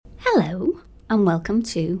Hello and welcome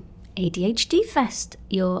to ADHD Fest,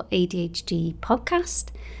 your ADHD podcast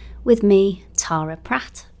with me, Tara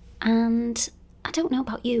Pratt. And I don't know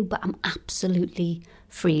about you, but I'm absolutely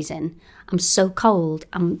freezing. I'm so cold.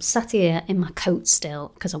 I'm sat here in my coat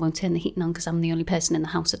still because I won't turn the heating on because I'm the only person in the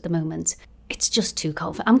house at the moment. It's just too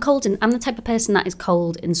cold. I'm the type of person that is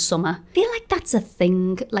cold in summer. I feel like that's a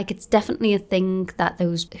thing. Like it's definitely a thing that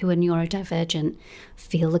those who are neurodivergent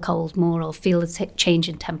feel the cold more or feel the change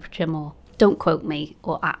in temperature more. Don't quote me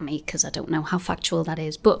or at me because I don't know how factual that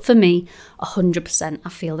is. But for me, 100% I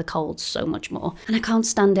feel the cold so much more. And I can't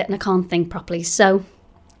stand it and I can't think properly. So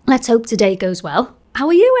let's hope today goes well. How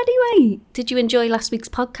are you anyway? Did you enjoy last week's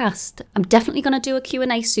podcast? I'm definitely going to do a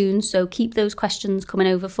Q&A soon, so keep those questions coming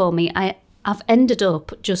over for me. I've ended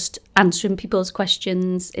up just answering people's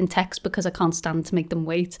questions in text because I can't stand to make them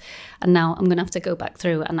wait. And now I'm going to have to go back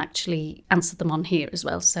through and actually answer them on here as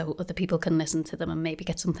well so other people can listen to them and maybe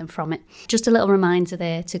get something from it. Just a little reminder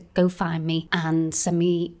there to go find me and send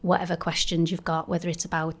me whatever questions you've got, whether it's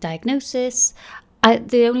about diagnosis.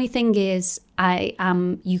 The only thing is I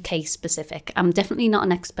am UK specific. I'm definitely not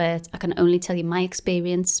an expert. I can only tell you my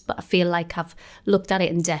experience, but I feel like I've looked at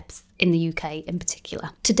it in depth in the UK in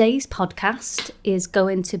particular. Today's podcast is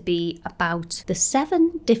going to be about the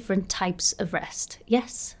 7 different types of rest.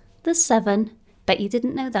 Yes, the 7. Bet you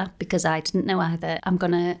didn't know that because I didn't know either. I'm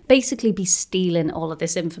going to basically be stealing all of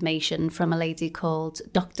this information from a lady called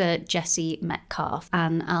Dr. Jessie Metcalf,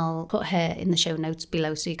 and I'll put her in the show notes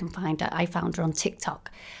below so you can find her. I found her on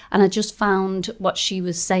TikTok and I just found what she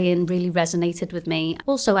was saying really resonated with me.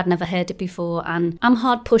 Also, I'd never heard it before and I'm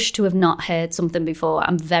hard pushed to have not heard something before.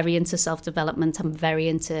 I'm very into self-development. I'm very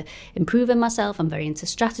into improving myself. I'm very into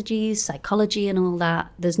strategies, psychology and all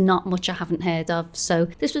that. There's not much I haven't heard of. So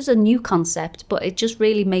this was a new concept, but it just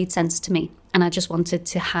really made sense to me. And I just wanted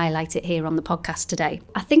to highlight it here on the podcast today.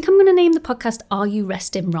 I think I'm going to name the podcast, Are You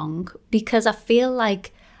Resting Wrong? Because I feel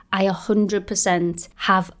like I 100%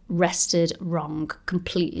 have rested wrong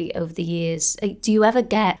completely over the years. Do you ever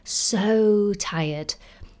get so tired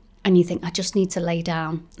and you think, I just need to lay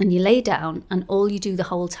down? And you lay down and all you do the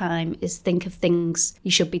whole time is think of things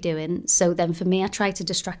you should be doing. So then for me, I try to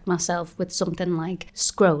distract myself with something like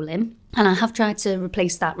scrolling. And I have tried to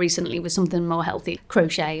replace that recently with something more healthy,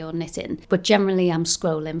 crochet or knitting. But generally I'm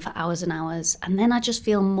scrolling for hours and hours. And then I just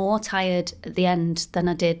feel more tired at the end than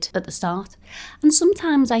I did at the start. And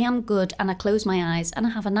sometimes I am good and I close my eyes and I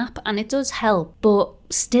have a nap and it does help. But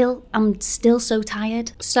still, I'm still so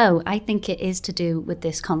tired. So I think it is to do with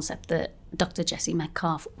this concept that Dr. Jessie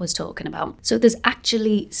Metcalf was talking about. So there's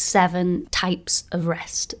actually 7 types of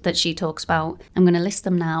rest that she talks about. I'm going to list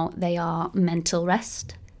them now. They are mental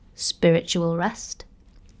rest, spiritual rest,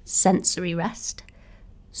 sensory rest,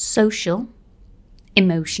 social,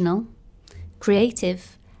 emotional,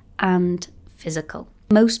 creative, and physical.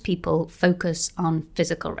 Most people focus on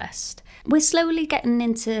physical rest. We're slowly getting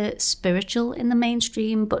into spiritual in the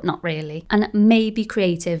mainstream, but not really. And maybe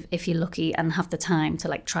creative if you're lucky and have the time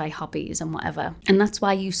to try hobbies and whatever. And that's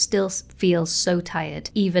why you still feel so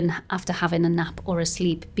tired, even after having a nap or a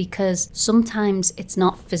sleep, because sometimes it's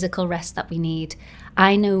not physical rest that we need.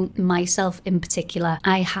 I know myself in particular,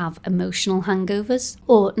 I have emotional hangovers.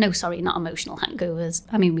 Not emotional hangovers.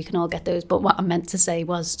 I mean, we can all get those, but what I meant to say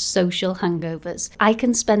was social hangovers. I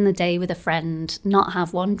can spend the day with a friend, not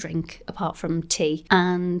have one drink apart from tea,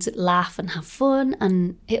 and laugh and have fun,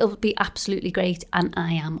 and it'll be absolutely great. And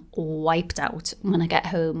I am wiped out when I get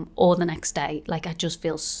home or the next day. I just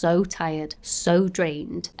feel so tired, so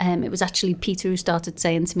drained. It was actually Peter who started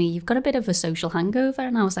saying to me, you've got a bit of a social hangover.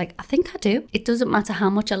 And I was like, I think I do. It doesn't matter how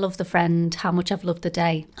much I love the friend, how much I've loved the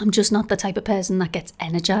day. I'm just not the type of person that gets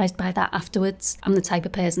energized by that afterwards. I'm the type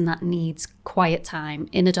of person that needs quiet time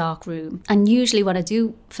in a dark room. And usually what I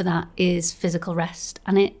do for that is physical rest,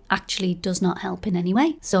 and it actually does not help in any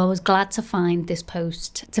way. So I was glad to find this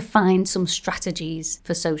post to find some strategies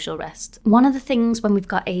for social rest. One of the things when we've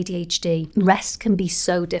got ADHD, rest can be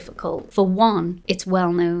so difficult. For one, it's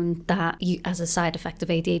well known that as a side effect of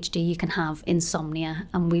ADHD, you can have insomnia,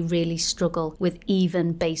 and we really struggle with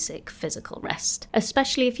even basic physical rest.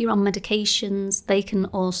 Especially if you're on medications, they can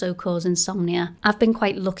also cause insomnia. I've been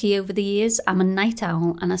quite lucky over the years. I'm a night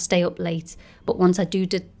owl and I stay up late, but once I do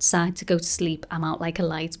decide to go to sleep, I'm out like a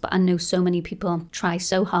light. But I know so many people try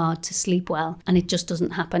so hard to sleep well and it just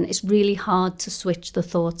doesn't happen. It's really hard to switch the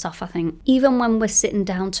thoughts off, I think. Even when we're sitting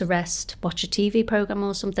down to rest, watch a TV program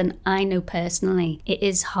or something, I know personally it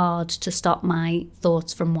is hard to stop my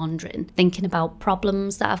thoughts from wandering, thinking about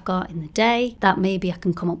problems that I've got in the day that maybe I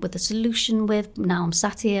can come up with a solution with. Now I'm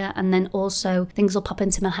sat here, and then also things will pop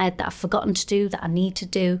into my head that I've forgotten to do, that I need to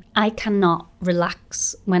do. I cannot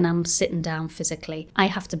relax when I'm sitting down physically. I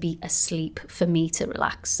have to be asleep for me to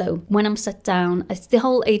relax. So when I'm sat down, it's the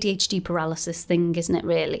whole ADHD paralysis thing, isn't it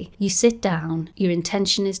really? You sit down, your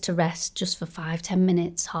intention is to rest just for 5-10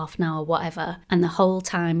 minutes, half an hour, whatever, and the whole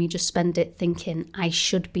time you just spend it thinking, I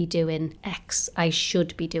should be doing X, I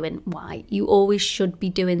should be doing Y. You always should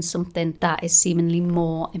be doing something that is seemingly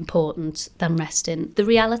more important than resting. The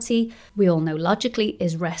reality, we all know logically,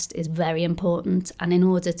 is rest is very important, and in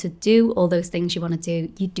order to do all those things you want to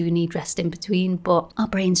do, you do need rest in between, but our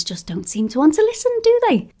brains just don't seem to want to listen, do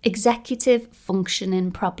they? Executive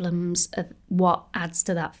functioning problems are what adds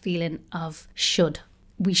to that feeling of should.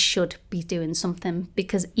 We should be doing something,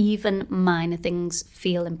 because even minor things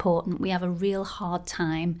feel important. We have a real hard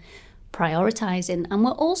time prioritizing, and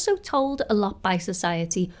we're also told a lot by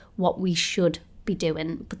society what we should be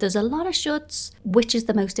doing, but there's a lot of shoulds. Which is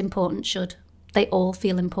the most important should? They all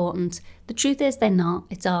feel important. The truth is they're not.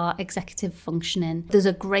 It's our executive functioning. There's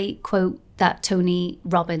a great quote that Tony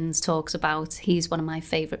Robbins talks about. He's one of my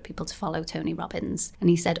favourite people to follow, Tony Robbins. And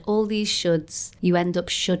he said, all these shoulds, you end up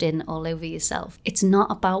shoulding all over yourself. It's not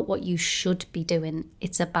about what you should be doing.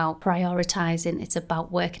 It's about prioritising. It's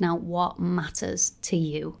about working out what matters to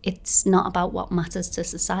you. It's not about what matters to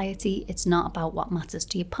society. It's not about what matters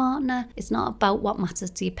to your partner. It's not about what matters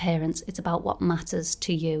to your parents. It's about what matters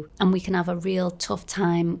to you. And we can have a real tough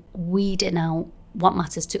time weeding out what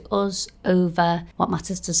matters to us over what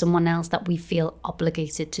matters to someone else that we feel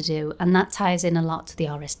obligated to do. And that ties in a lot to the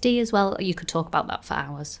RSD as well. You could talk about that for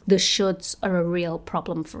hours. The shoulds are a real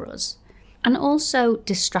problem for us. And also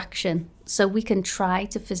distraction. So we can try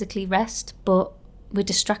to physically rest, but we're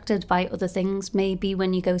distracted by other things. Maybe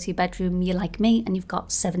when you go to your bedroom, you're like me and you've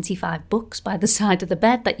got 75 books by the side of the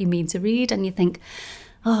bed that you mean to read, and you think,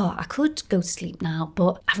 oh, I could go to sleep now,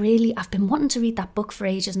 but I've been wanting to read that book for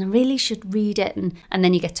ages and I really should read it. And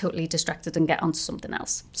then you get totally distracted and get onto something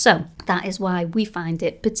else. So that is why we find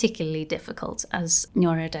it particularly difficult as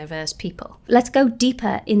neurodiverse people. Let's go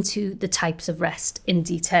deeper into the types of rest in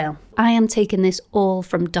detail. I am taking this all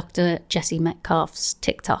from Dr. Jessie Metcalf's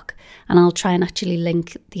TikTok, and I'll try and actually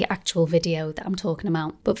link the actual video that I'm talking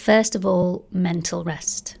about. But first of all, mental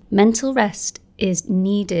rest. Mental rest is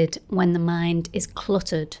needed when the mind is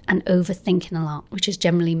cluttered and overthinking a lot, which is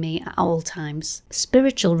generally me at all times.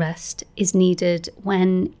 Spiritual rest is needed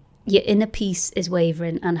when your inner peace is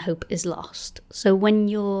wavering and hope is lost. So when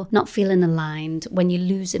you're not feeling aligned, when you're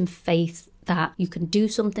losing faith that you can do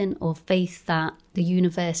something, or faith that the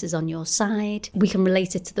universe is on your side. We can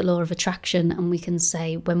relate it to the law of attraction, and we can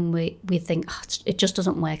say when we think, oh, it just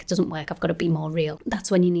doesn't work, I've got to be more real.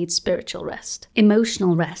 That's when you need spiritual rest.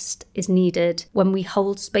 Emotional rest is needed when we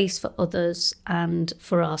hold space for others and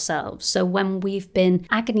for ourselves. So when we've been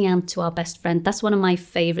agony aunt to our best friend, that's one of my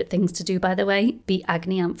favourite things to do, by the way, be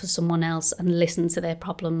agony aunt for someone else and listen to their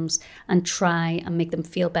problems and try and make them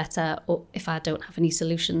feel better, or if I don't have any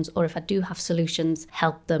solutions, or if I do have solutions,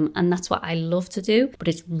 help them. And that's what I love to do, but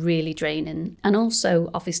it's really draining. And also,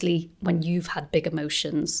 obviously, when you've had big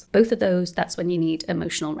emotions, both of those, that's when you need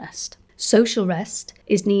emotional rest. Social rest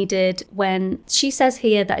is needed when, she says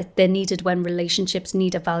here that they're needed when relationships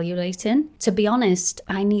need evaluating. To be honest,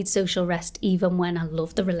 I need social rest even when I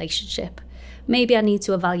love the relationship. Maybe I need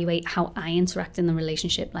to evaluate how I interact in the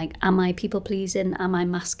relationship. Like, am I people pleasing? Am I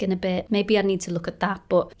masking a bit? Maybe I need to look at that.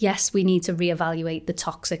 But yes, we need to reevaluate the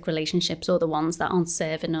toxic relationships, or the ones that aren't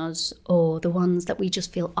serving us, or the ones that we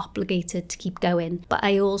just feel obligated to keep going. But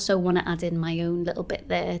I also want to add in my own little bit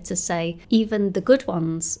there to say, even the good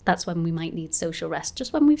ones, that's when we might need social rest,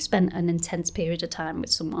 just when we've spent an intense period of time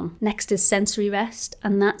with someone. Next is sensory rest,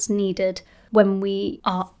 and that's needed when we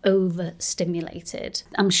are overstimulated.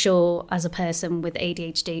 I'm sure as a person with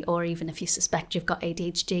ADHD, or even if you suspect you've got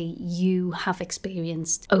ADHD, you have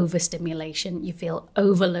experienced overstimulation. You feel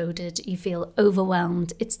overloaded, you feel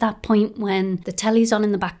overwhelmed. It's that point when the telly's on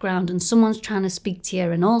in the background and someone's trying to speak to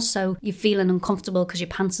you, and also you're feeling uncomfortable because your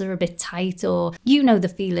pants are a bit tight, or you know the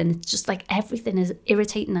feeling. It's just like everything is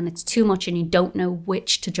irritating and it's too much and you don't know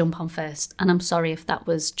which to jump on first. And I'm sorry if that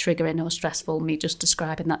was triggering or stressful, me just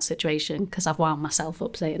describing that situation, because I've wound myself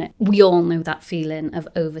up saying it. We all know that feeling of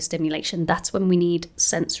overstimulation. That's when we need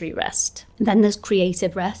sensory rest. And then there's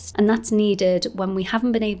creative rest, and that's needed when we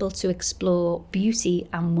haven't been able to explore beauty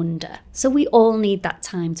and wonder. So we all need that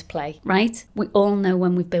time to play, right? We all know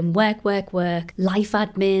when we've been work, life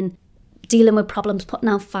admin, dealing with problems, putting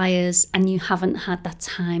out fires, and you haven't had that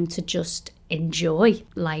time to just enjoy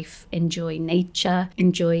life, enjoy nature,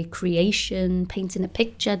 enjoy creation, painting a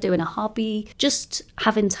picture, doing a hobby, just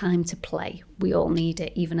having time to play. We all need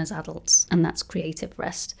it, even as adults, and that's creative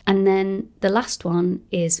rest. And then the last one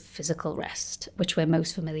is physical rest, which we're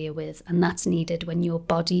most familiar with, and that's needed when your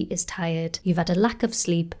body is tired, you've had a lack of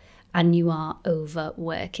sleep, and you are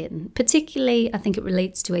overworking. Particularly, I think it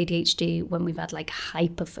relates to ADHD when we've had like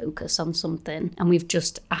hyper focus on something and we've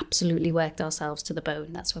just absolutely worked ourselves to the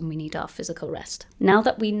bone. That's when we need our physical rest. Now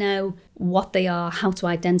that we know what they are, how to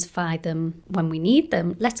identify them when we need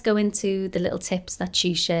them, let's go into the little tips that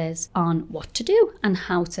she shares on what to do and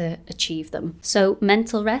how to achieve them. So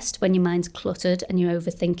mental rest, when your mind's cluttered and you're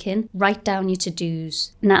overthinking, write down your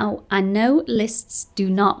to-dos. Now, I know lists do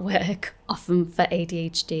not work often for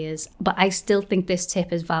ADHDers, but I still think this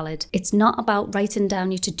tip is valid. It's not about writing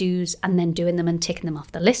down your to-dos and then doing them and ticking them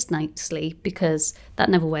off the list nicely, because that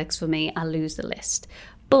never works for me. I lose the list.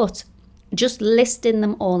 But just listing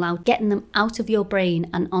them all out, getting them out of your brain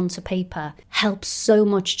and onto paper helps so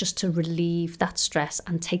much just to relieve that stress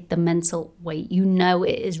and take the mental weight. You know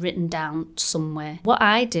it is written down somewhere. What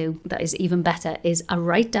I do that is even better is I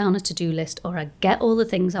write down a to-do list, or I get all the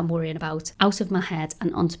things I'm worrying about out of my head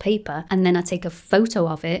and onto paper, and then I take a photo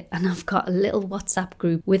of it, and I've got a little WhatsApp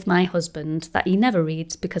group with my husband that he never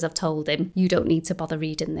reads because I've told him, you don't need to bother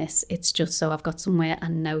reading this. It's just so I've got somewhere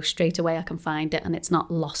and know straight away I can find it and it's not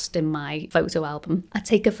lost in my photo album. I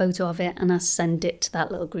take a photo of it and I send it to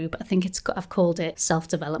that little group. I think I've called it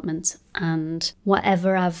self-development, and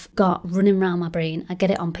whatever I've got running around my brain, I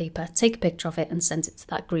get it on paper, take a picture of it and send it to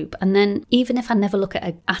that group. And then even if I never look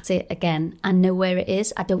at it again, I know where it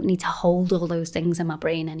is. I don't need to hold all those things in my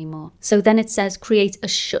brain anymore. So then it says create a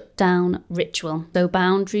shutdown ritual. So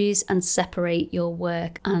boundaries and separate your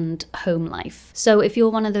work and home life. So if you're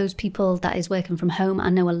one of those people that is working from home, I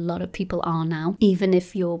know a lot of people are now, even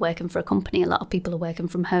if you're working for a company, a lot of people are working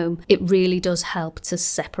from home. It really does help to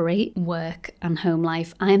separate work and home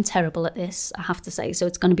life. I am terrible at this, I have to say, so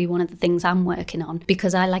it's going to be one of the things I'm working on,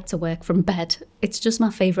 because I like to work from bed. It's just my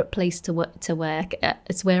favourite place to work.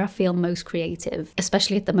 It's where I feel most creative,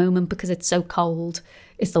 especially at the moment because it's so cold.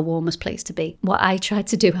 It's the warmest place to be. What I tried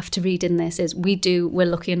to do after reading this is we're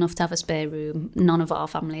lucky enough to have a spare room. None of our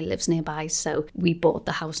family lives nearby, so we bought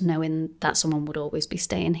the house knowing that someone would always be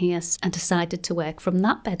staying here, and decided to work from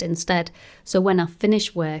that bed instead. So when I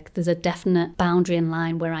finish work, there's a definite boundary and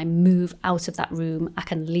line where I move out of that room. I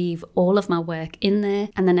can leave all of my work in there,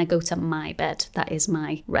 and then I go to my bed. That is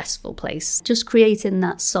my restful place. Just creating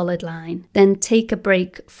that solid line. Then take a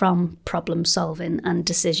break from problem solving and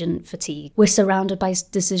decision fatigue. We're surrounded by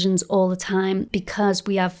decisions all the time because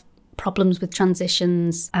we have problems with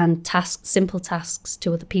transitions and tasks, simple tasks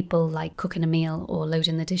to other people like cooking a meal or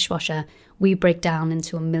loading the dishwasher. We break down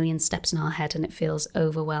into a million steps in our head and it feels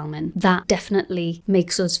overwhelming. That definitely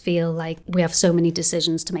makes us feel like we have so many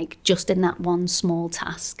decisions to make just in that one small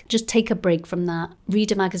task. Just take a break from that,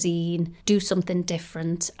 read a magazine, do something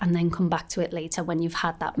different, and then come back to it later when you've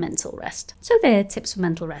had that mental rest. So there are tips for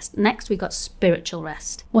mental rest. Next, we got spiritual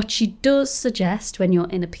rest. What she does suggest when your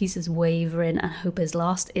inner peace is wavering and hope is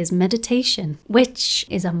lost is meditation, which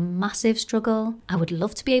is a massive struggle. I would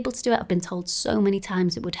love to be able to do it. I've been told so many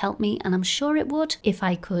times it would help me, and I'm sure it would if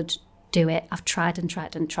I could do it. I've tried and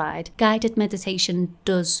tried and tried. Guided meditation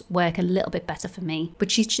does work a little bit better for me, but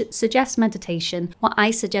she suggests meditation. What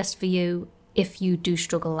I suggest for you, if you do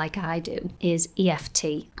struggle like I do, is EFT,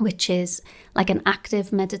 which is like an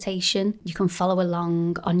active meditation. You can follow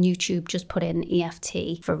along on YouTube, just put in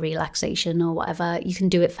EFT for relaxation or whatever. You can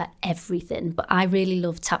do it for everything, but I really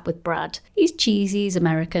love Tap with Brad. He's cheesy, he's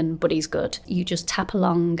American, but he's good. You just tap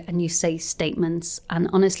along and you say statements, and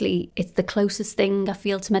honestly, it's the closest thing I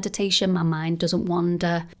feel to meditation. My mind doesn't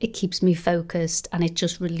wander, it keeps me focused, and it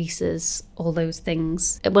just releases all those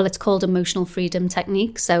things. Well, it's called emotional freedom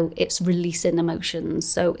technique, so it's releasing emotions,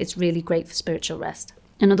 so it's really great for spiritual rest.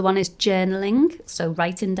 Another one is journaling, so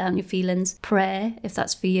writing down your feelings. Prayer, if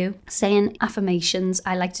that's for you. Saying affirmations,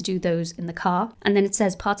 I like to do those in the car. And then it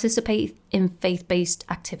says participate in faith-based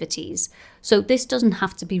activities. So this doesn't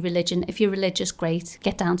have to be religion. If you're religious, great.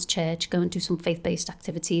 Get down to church, go and do some faith-based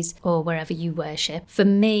activities or wherever you worship. For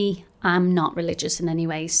me, I'm not religious in any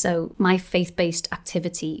way, so my faith-based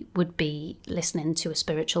activity would be listening to a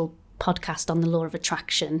spiritual podcast on the law of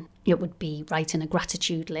attraction. It would be writing a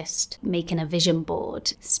gratitude list, making a vision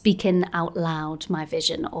board, speaking out loud my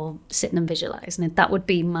vision, or sitting and visualizing it. That would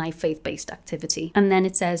be my faith-based activity. And then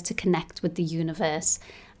it says to connect with the universe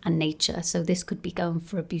and nature. So this could be going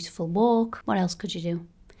for a beautiful walk. What else could you do?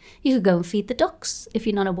 You could go and feed the ducks if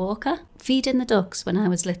you're not a walker. Feeding the ducks when I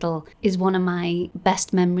was little is one of my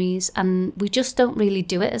best memories, and we just don't really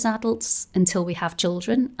do it as adults until we have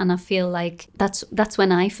children. And I feel like that's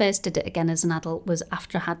when I first did it again as an adult, was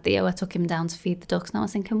after I had Theo. I took him down to feed the ducks, and I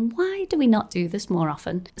was thinking, why do we not do this more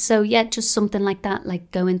often? So yeah, just something like that,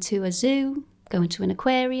 like going to a zoo, going to an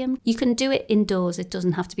aquarium. You can do it indoors. It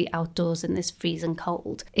doesn't have to be outdoors in this freezing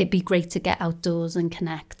cold. It'd be great to get outdoors and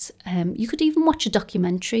connect. You could even watch a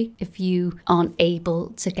documentary if you aren't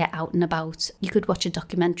able to get out and about. You could watch a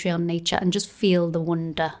documentary on nature and just feel the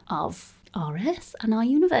wonder of our earth and our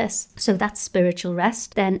universe. So that's spiritual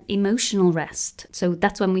rest. Then emotional rest. So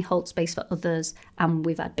that's when we hold space for others and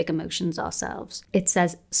we've had big emotions ourselves. It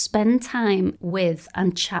says spend time with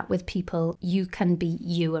and chat with people you can be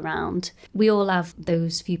you around. We all have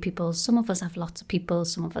those few people. Some of us have lots of people,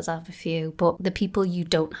 some of us have a few, but the people you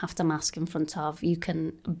don't have to mask in front of, you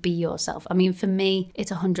can be yourself. I mean, for me,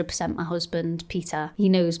 it's 100% my husband, Peter. He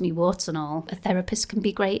knows me warts and all. A therapist can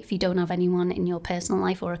be great if you don't have anyone in your personal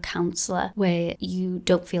life, or a counsellor where you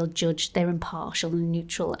don't feel judged. They're impartial and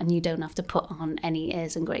neutral and you don't have to put on any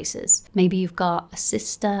airs and graces. Maybe you've got a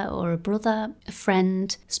sister or a brother, a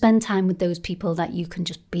friend. Spend time with those people that you can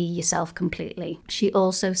just be yourself completely. She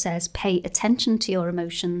also says pay attention to your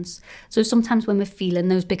emotions. So sometimes when we're feeling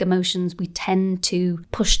those big emotions, we tend to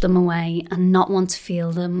push them away and not want to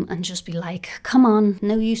feel them and just be like, come on,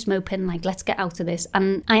 no use moping, like let's get out of this.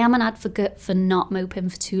 And I am an advocate for not moping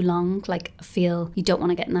for too long. Like I feel you don't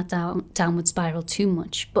want to get in that downward spiral too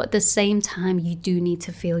much, but at the same time you do need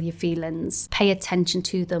to feel your feelings. Pay attention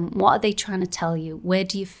to them. What are they trying to tell you? Where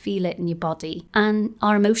do you feel it in your body? And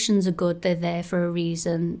our emotions are good. They're there for a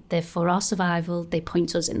reason. They're for our survival. They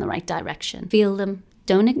point us in the right direction. Feel them.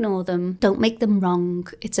 Don't ignore them. Don't make them wrong.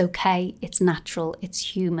 It's okay. It's natural.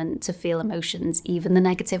 It's human to feel emotions, even the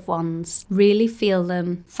negative ones. Really feel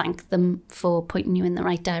them. Thank them for pointing you in the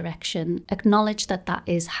right direction. Acknowledge that that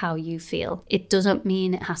is how you feel. It doesn't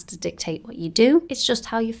mean it has to dictate what you do. It's just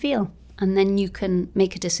how you feel. And then you can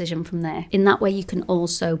make a decision from there. In that way, you can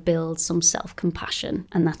also build some self-compassion,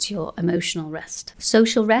 and that's your emotional rest.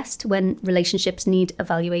 Social rest, when relationships need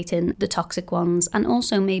evaluating, the toxic ones, and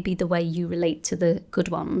also maybe the way you relate to the good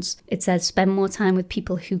ones. It says spend more time with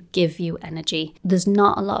people who give you energy. There's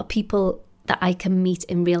not a lot of people that I can meet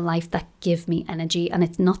in real life that give me energy, and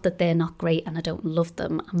it's not that they're not great and I don't love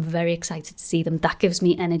them. I'm very excited to see them. That gives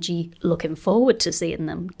me energy. Looking forward to seeing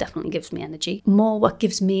them definitely gives me energy. More what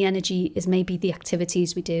gives me energy is maybe the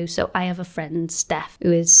activities we do. So I have a friend, Steph,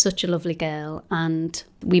 who is such a lovely girl, and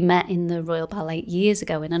we met in the Royal Ballet years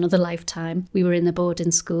ago in another lifetime. We were in a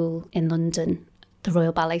boarding school in London, the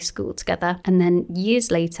Royal Ballet School, together. And then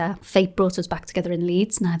years later, fate brought us back together in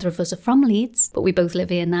Leeds. Neither of us are from Leeds, but we both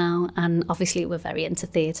live here now. And obviously we're very into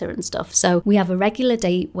theatre and stuff. So we have a regular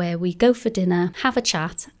date where we go for dinner, have a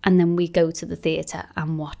chat, and then we go to the theatre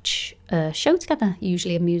and watch a show together,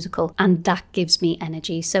 usually a musical, and that gives me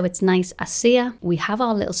energy. So it's nice. I see her, we have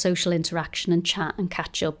our little social interaction and chat and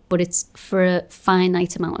catch up, but it's for a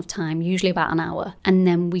finite amount of time, usually about an hour, and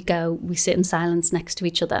then we sit in silence next to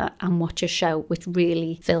each other and watch a show, which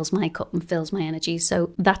really fills my cup and fills my energy.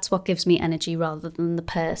 So that's what gives me energy rather than the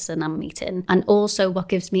person I'm meeting. And also what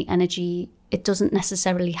gives me energy, it doesn't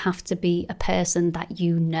necessarily have to be a person that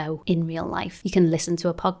you know in real life. You can listen to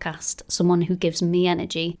a podcast. Someone who gives me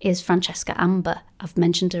energy is Francesca Amber. I've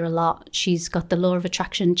mentioned her a lot. She's got the Law of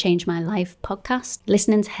Attraction Change My Life podcast.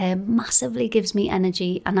 Listening to her massively gives me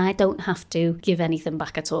energy, and I don't have to give anything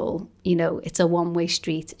back at all. You know, it's a one-way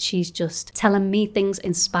street. She's just telling me things,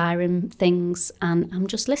 inspiring things, and I'm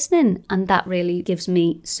just listening. And that really gives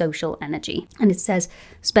me social energy. And it says,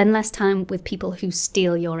 spend less time with people who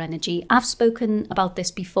steal your energy. I've spoken about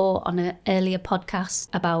this before on an earlier podcast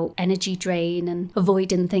about energy drain and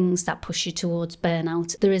avoiding things that push you towards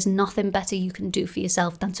burnout. There is nothing better you can do for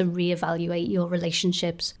yourself than to reevaluate your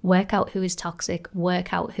relationships, work out who is toxic,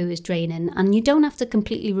 work out who is draining, and you don't have to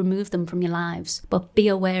completely remove them from your lives, but be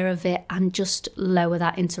aware of it and just lower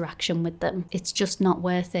that interaction with them. It's just not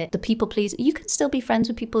worth it. The people please, you can still be friends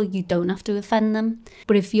with people, you don't have to offend them,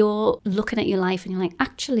 but if you're looking at your life and you're like,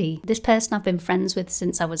 actually, this person I've been friends with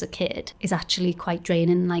since I was a kid is actually quite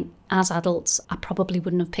draining, like as adults, I probably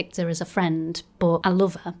wouldn't have picked her as a friend, but I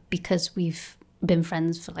love her because we've been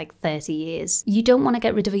friends for like 30 years. You don't want to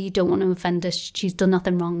get rid of her. You don't want to offend her. She's done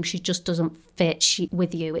nothing wrong. She just doesn't fit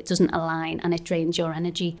with you. It doesn't align and it drains your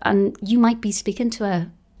energy. And you might be speaking to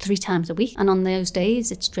her 3 times a week. And on those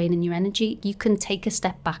days, it's draining your energy. You can take a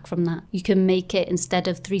step back from that. You can make it, instead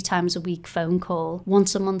of 3 times a week phone call,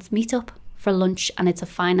 once a month meet up for lunch and it's a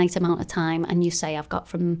finite amount of time and you say I've got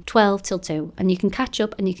from 12 till 2 and you can catch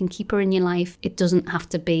up and you can keep her in your life, it doesn't have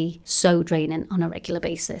to be so draining on a regular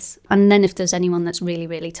basis. And then if there's anyone that's really,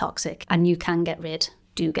 really toxic and you can get rid,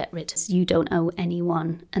 do get rid. You don't owe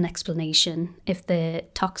anyone an explanation. If they're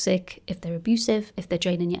toxic, if they're abusive, if they're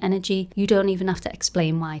draining your energy, you don't even have to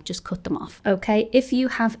explain why. Just cut them off. Okay? If you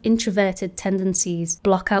have introverted tendencies,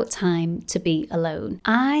 block out time to be alone.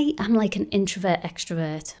 I am like an introvert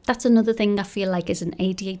extrovert. That's another thing I feel like is an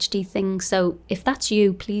ADHD thing. So if that's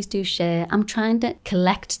you, please do share. I'm trying to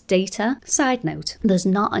collect data. Side note, there's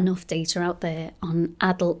not enough data out there on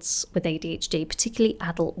adults with ADHD, particularly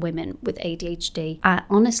adult women with ADHD. I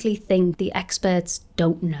honestly think the experts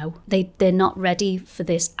don't know. They're not ready for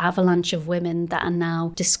this avalanche of women that are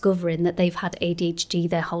now discovering that they've had ADHD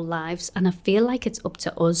their whole lives. And I feel like it's up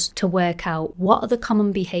to us to work out what are the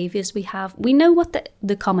common behaviours we have. We know what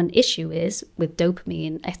the common issue is with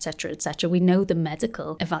dopamine, etc., etc. We know the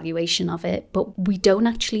medical evaluation of it, but we don't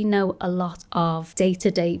actually know a lot of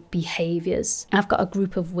day-to-day behaviours. I've got a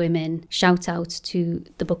group of women, shout out to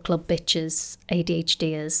the book club bitches,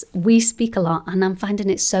 ADHDers. We speak a lot and I'm finding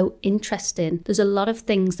it so interesting. There's a lot of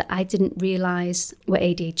things that I didn't realise were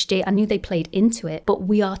ADHD. I knew they played into it, but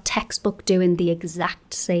we are textbook doing the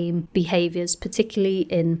exact same behaviours, particularly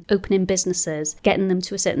in opening businesses, getting them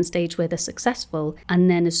to a certain stage where they're successful, and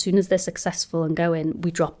then as soon as they're successful and going,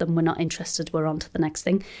 we drop them, we're not interested, we're on to the next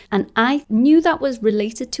thing. And I knew that was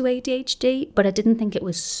related to ADHD, but I didn't think it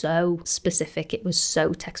was so specific, it was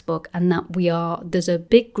so textbook, and that there's a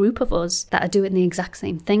big group of us that are doing the exact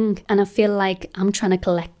same thing. And I feel like I'm trying to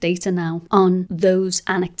collect data now on those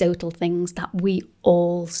anecdotal things that we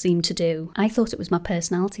all seem to do. I thought it was my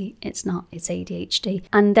personality. It's not, it's ADHD.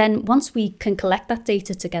 And then once we can collect that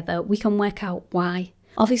data together, we can work out why.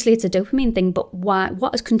 Obviously it's a dopamine thing, but why?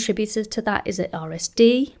 What has contributed to that? Is it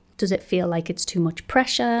RSD? Does it feel like it's too much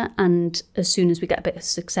pressure? And as soon as we get a bit of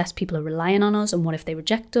success, people are relying on us. And what if they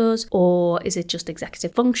reject us? Or is it just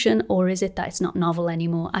executive function? Or is it that it's not novel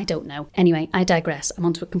anymore? I don't know. Anyway, I digress. I'm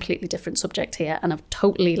onto a completely different subject here and I've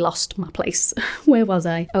totally lost my place. Where was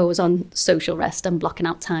I? Oh, I was on social rest and blocking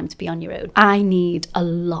out time to be on your own. I need a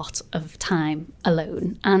lot of time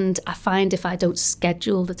alone. And I find if I don't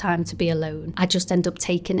schedule the time to be alone, I just end up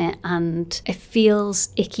taking it and it feels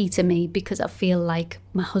icky to me because I feel like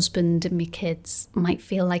my husband and my kids might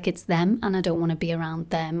feel like it's them and I don't want to be around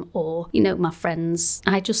them, or, my friends.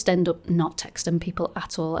 I just end up not texting people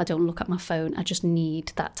at all. I don't look at my phone. I just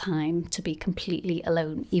need that time to be completely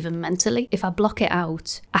alone, even mentally. If I block it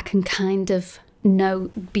out, I can kind of know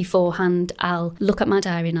beforehand. I'll look at my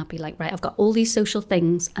diary and I'll be like, right, I've got all these social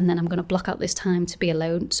things and then I'm going to block out this time to be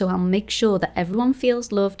alone. So I'll make sure that everyone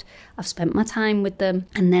feels loved. I've spent my time with them,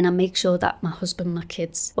 and then I make sure that my husband, my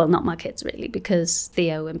kids, well, not my kids really, because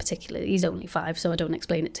Theo in particular, he's only 5, so I don't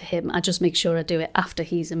explain it to him. I just make sure I do it after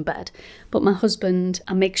he's in bed. But my husband,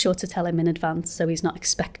 I make sure to tell him in advance so he's not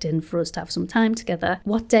expecting for us to have some time together.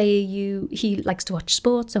 What day are you? He likes to watch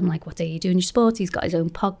sports. I'm like, what day are you doing your sports? He's got his own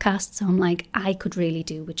podcast. So I'm like, I could really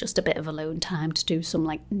do with just a bit of alone time to do some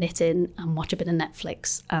like knitting and watch a bit of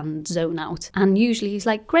Netflix and zone out. And usually he's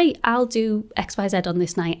like, great, I'll do XYZ on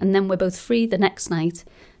this night, and then we're both free the next night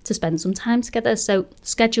to spend some time together. So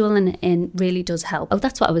scheduling it in really does help. Oh,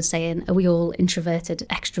 that's what I was saying. Are we all introverted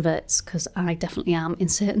extroverts? Because I definitely am in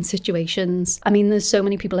certain situations. I mean, there's so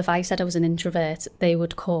many people, if I said I was an introvert, they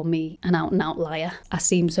would call me an out and out liar. I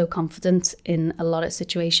seem so confident in a lot of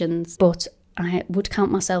situations, but I would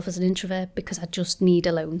count myself as an introvert because I just need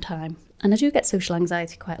alone time. And I do get social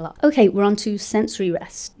anxiety quite a lot. Okay, we're on to sensory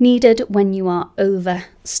rest. Needed when you are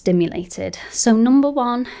overstimulated. So number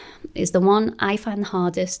 1 is the one I find the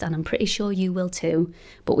hardest, and I'm pretty sure you will too,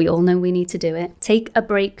 but we all know we need to do it. Take a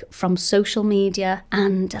break from social media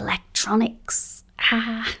and electronics.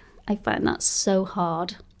 I find that so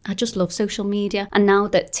hard. I just love social media. And now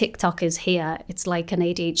that TikTok is here, it's like an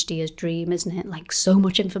ADHDer's dream, isn't it? Like so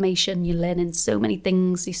much information, you're learning so many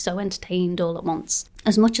things, you're so entertained all at once.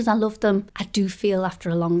 As much as I love them, I do feel after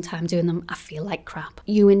a long time doing them, I feel like crap.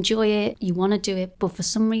 You enjoy it, you want to do it, but for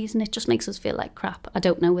some reason it just makes us feel like crap. I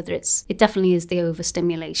don't know whether it definitely is the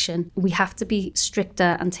overstimulation. We have to be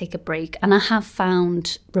stricter and take a break. And I have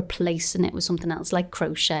found replacing it with something else like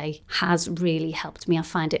crochet has really helped me. I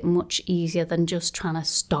find it much easier than just trying to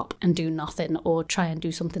stop and do nothing or try and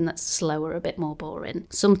do something that's slower, a bit more boring.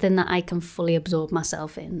 Something that I can fully absorb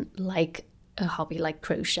myself in, like a hobby like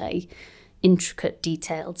crochet. Intricate,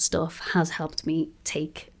 detailed stuff has helped me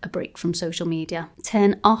take a break from social media.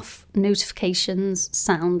 Turn off notifications,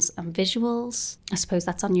 sounds and visuals. I suppose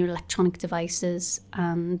that's on your electronic devices.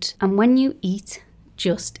 And when you eat,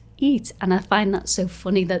 just eat. And I find that so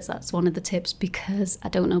funny that that's one of the tips, because I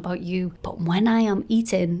don't know about you, but when I am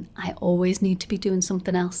eating, I always need to be doing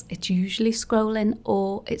something else. It's usually scrolling,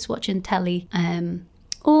 or it's watching telly,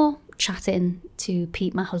 or chatting to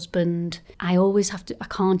Pete, my husband. I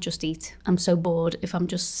can't just eat. I'm so bored if I'm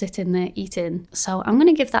just sitting there eating. So I'm going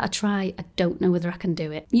to give that a try. I don't know whether I can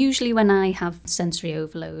do it. Usually when I have sensory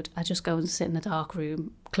overload, I just go and sit in a dark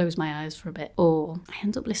room, close my eyes for a bit, or I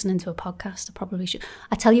end up listening to a podcast. I probably should.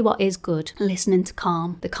 I tell you what is good, listening to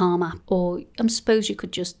the Calm app, or I suppose you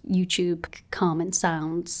could just YouTube calming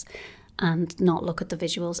sounds and not look at the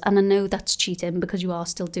visuals. And I know that's cheating because you are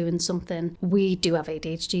still doing something. We do have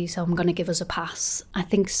ADHD, so I'm going to give us a pass. I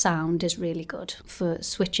think sound is really good for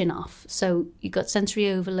switching off. So you got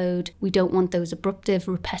sensory overload. We don't want those abruptive,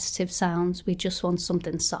 repetitive sounds. We just want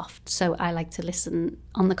something soft. So I like to listen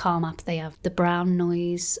on the Calm app. They have the brown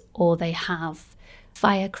noise, or they have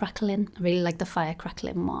fire crackling. I really like the fire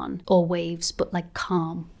crackling one, or waves, but like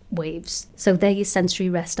calm waves. So they're your sensory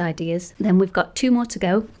rest ideas. Then we've got 2 more to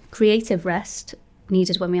go. Creative rest,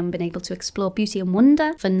 needed when we haven't been able to explore beauty and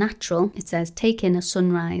wonder. For natural, it says take in a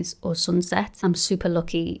sunrise or sunset. I'm super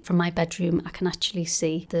lucky. From my bedroom, I can actually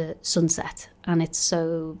see the sunset, and it's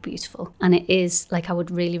so beautiful. And it is, like, I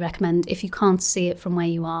would really recommend, if you can't see it from where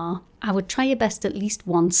you are, I would try your best at least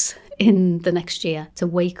once in the next year to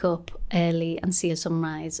wake up early and see a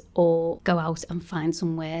sunrise, or go out and find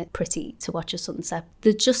somewhere pretty to watch a sunset.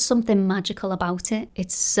 There's just something magical about it.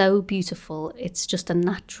 It's so beautiful. It's just a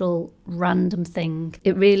natural, random thing.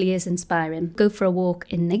 It really is inspiring. Go for a walk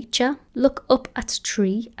in nature, look up at a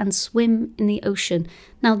tree, and swim in the ocean.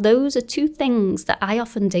 Now, those are 2 things that I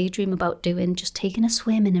often daydream about doing, just taking a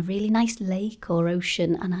swim in a really nice lake or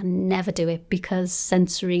ocean, and I never do it because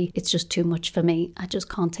sensory, it's just too much for me. I just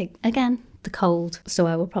can't take, again, the cold, so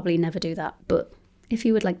I will probably never do that. But if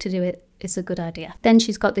you would like to do it, it's a good idea. Then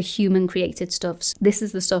she's got the human created stuff. This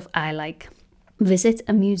is the stuff I like. Visit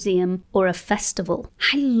a museum or a festival.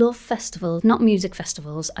 I love festivals, not music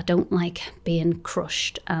festivals. I don't like being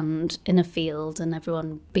crushed and in a field and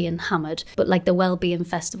everyone being hammered, but like the well-being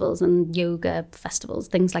festivals and yoga festivals,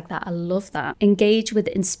 things like that. I love that. Engage with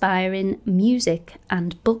inspiring music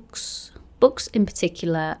and books. Books in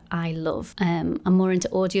particular, I love. I'm more into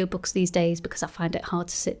audiobooks these days because I find it hard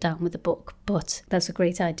to sit down with a book, but that's a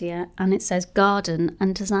great idea. And it says garden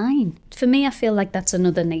and design. For me, I feel like that's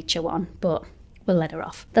another nature one, but we'll let her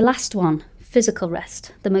off. The last one, physical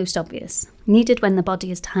rest, the most obvious. Needed when the body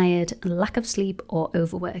is tired, lack of sleep, or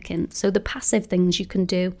overworking. So the passive things you can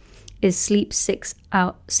do is sleep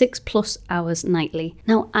 6+ hours nightly.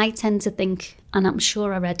 Now, I tend to think, and I'm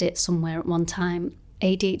sure I read it somewhere at one time,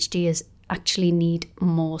 ADHDers actually need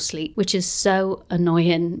more sleep, which is so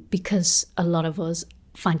annoying because a lot of us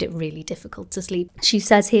find it really difficult to sleep. She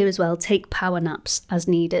says here as well, take power naps as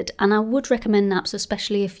needed. And I would recommend naps,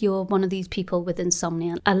 especially if you're one of these people with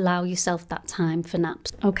insomnia. Allow yourself that time for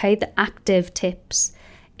naps. Okay, the active tips.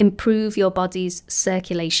 Improve your body's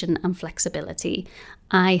circulation and flexibility.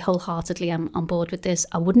 I wholeheartedly am on board with this.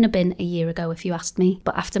 I wouldn't have been a year ago if you asked me,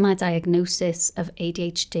 but after my diagnosis of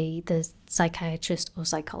ADHD, the psychiatrist or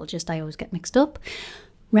psychologist, I always get mixed up,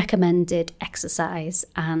 recommended exercise,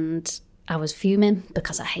 and I was fuming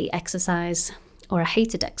because I hate exercise, or I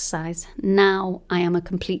hated exercise. Now I am a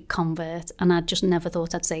complete convert, and I just never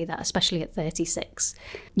thought I'd say that, especially at 36.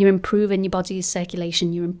 You're improving your body's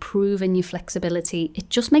circulation, you're improving your flexibility. It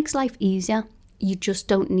just makes life easier. You just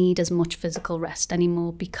don't need as much physical rest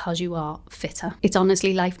anymore because you are fitter. It's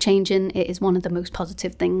honestly life-changing. It is one of the most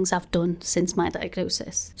positive things I've done since my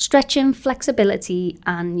diagnosis. Stretching, flexibility,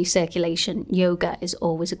 and your circulation. Yoga is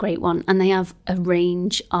always a great one. And they have a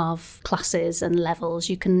range of classes and levels.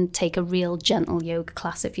 You can take a real gentle yoga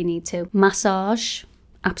class if you need to. Massage.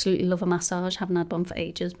 Absolutely love a massage. Haven't had one for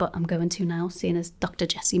ages, but I'm going to now, seeing as Dr.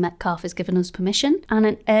 Jessie Metcalf has given us permission. And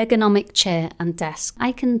an ergonomic chair and desk.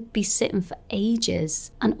 I can be sitting for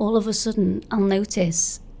ages and all of a sudden I'll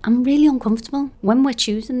notice I'm really uncomfortable. When we're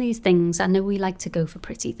choosing these things, I know we like to go for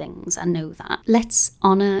pretty things. I know that. Let's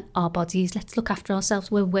honour our bodies. Let's look after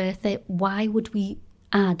ourselves. We're worth it. Why would we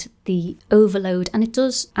add the overload, and it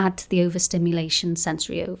does add to the overstimulation,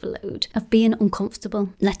 sensory overload of being uncomfortable?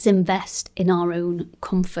 Let's invest in our own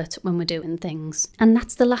comfort when we're doing things. And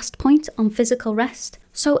that's the last point on physical rest.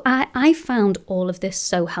 So I found all of this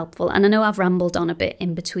so helpful, and I know I've rambled on a bit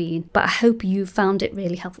in between, but I hope you found it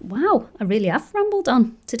really helpful. Wow, I really have rambled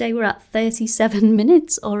on. Today we're at 37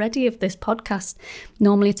 minutes already of this podcast.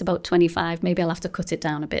 Normally it's about 25. Maybe I'll have to cut it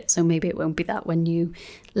down a bit, so maybe it won't be that when you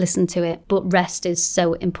listen to it. But rest is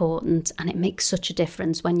so important, and it makes such a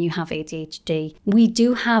difference when you have ADHD. We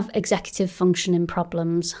do have executive functioning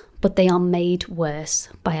problems, but they are made worse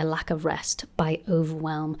by a lack of rest, by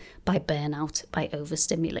overwhelm, by burnout, by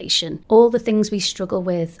overstimulation. All the things we struggle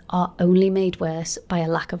with are only made worse by a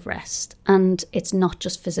lack of rest. And it's not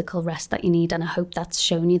just physical rest that you need, and I hope that's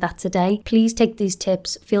shown you that today. Please take these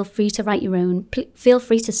tips. Feel free to write your own. Feel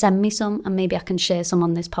free to send me some, and maybe I can share some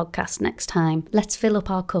on this podcast next time. Let's fill up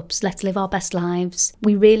our cups. Let's live our best lives.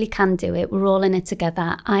 We really can do it. We're all in it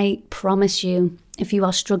together. I promise you. If you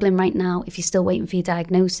are struggling right now, if you're still waiting for your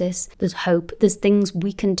diagnosis, there's hope. There's things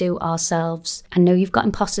we can do ourselves. I know you've got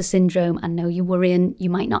imposter syndrome. I know you're worrying you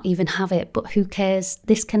might not even have it, but who cares?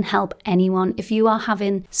 This can help anyone. If you are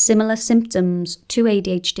having similar symptoms to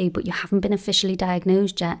ADHD, but you haven't been officially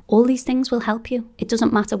diagnosed yet, all these things will help you. It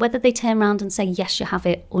doesn't matter whether they turn around and say, yes, you have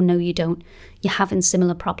it, or no, you don't. You're having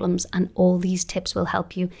similar problems, and all these tips will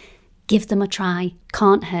help you. Give them a try.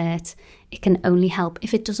 Can't hurt. It can only help.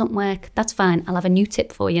 If it doesn't work, that's fine. I'll have a new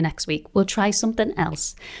tip for you next week. We'll try something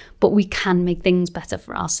else. But we can make things better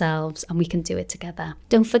for ourselves, and we can do it together.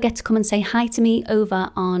 Don't forget to come and say hi to me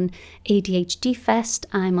over on ADHD Fest.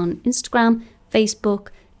 I'm on Instagram, Facebook,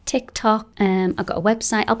 TikTok. I've got a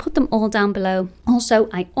website. I'll put them all down below. Also,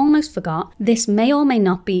 I almost forgot, this may or may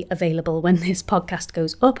not be available when this podcast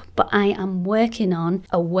goes up, but I am working on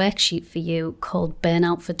a worksheet for you called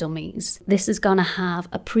Burnout for Dummies. This is going to have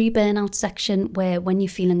a pre-burnout section where when you're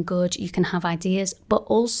feeling good, you can have ideas, but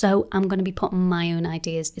also I'm going to be putting my own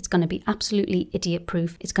ideas. It's going to be absolutely idiot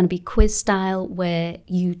proof. It's going to be quiz style where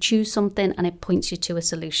you choose something and it points you to a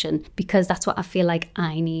solution, because that's what I feel like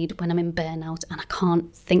I need when I'm in burnout and I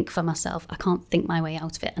can't think for myself. I can't think my way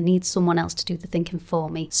out of it. I need someone else to do the thinking for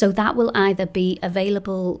me. So that will either be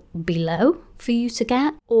available below for you to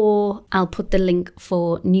get, or I'll put the link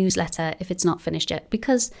for newsletter if it's not finished yet,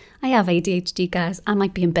 because I have ADHD, guys. I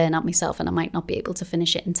might be in burnout myself and I might not be able to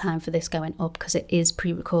finish it in time for this going up because it is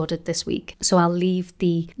pre-recorded this week. So I'll leave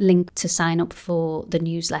the link to sign up for the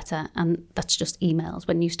newsletter, and that's just emails.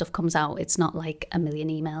 When new stuff comes out, it's not like a million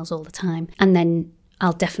emails all the time. And then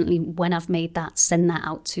I'll definitely, when I've made that, send that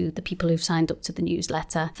out to the people who've signed up to the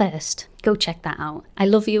newsletter first. Go check that out. I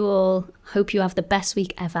love you all. Hope you have the best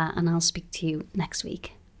week ever, and I'll speak to you next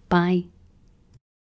week. Bye.